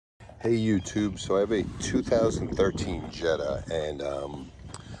Hey YouTube, so I have a 2013 Jetta and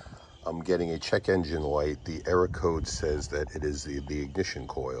I'm getting a check engine light. The error code says that it is the ignition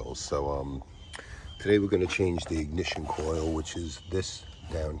coil. So today we're going to change the ignition coil, which is this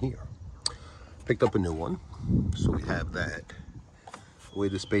down here. Picked up a new one, so we have that. The way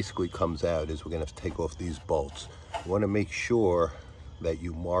this basically comes out is we're going to have to take off these bolts. You want to make sure that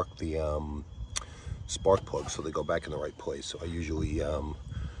you mark the spark plugs so they go back in the right place. So I usually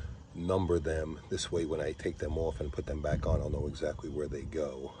number them this way. When I take them off and put them back on, I'll know exactly where they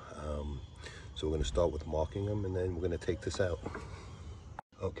go. So we're going to start with marking them, and then we're going to take this out.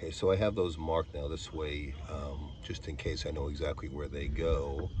 Okay, so I have those marked now this way, just in case I know exactly where they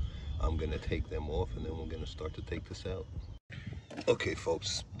go. I'm going to take them off, and then we're going to start to take this out. Okay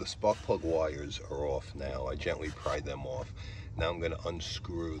folks, the spark plug wires are off now. I gently pried them off. Now I'm going to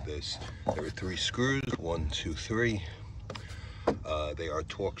unscrew this. There are 3 screws, 1, 2, 3. They are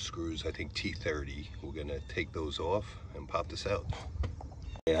Torx screws, I think T30. We're going to take those off and pop this out.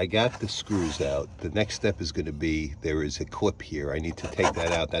 Okay, I got the screws out. The next step is going to be, there is a clip here. I need to take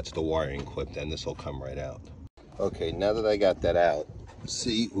that out. That's the wiring clip, then this will come right out. Okay, now that I got that out,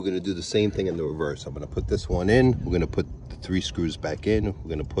 see, we're going to do the same thing in the reverse. I'm going to put this one in. We're going to put the 3 screws back in.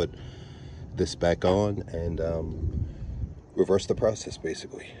 We're going to put this back on and reverse the process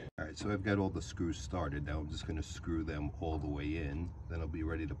basically. All right, so I've got all the screws started. Now I'm just going to screw them all the way in. Then I'll be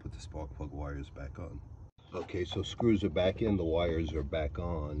ready to put the spark plug wires back on. Okay, so screws are back in, the wires are back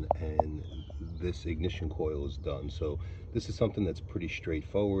on, and this ignition coil is done. So this is something that's pretty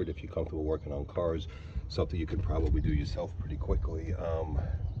straightforward. If you're comfortable working on cars, something you can probably do yourself pretty quickly.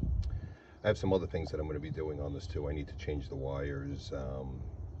 I have some other things that I'm going to be doing on this too. I need to change the wires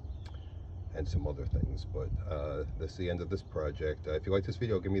and some other things, but that's the end of this project. If you like this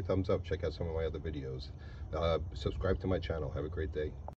video, give me a thumbs up. Check out some of my other videos. Subscribe to my channel. Have a great day.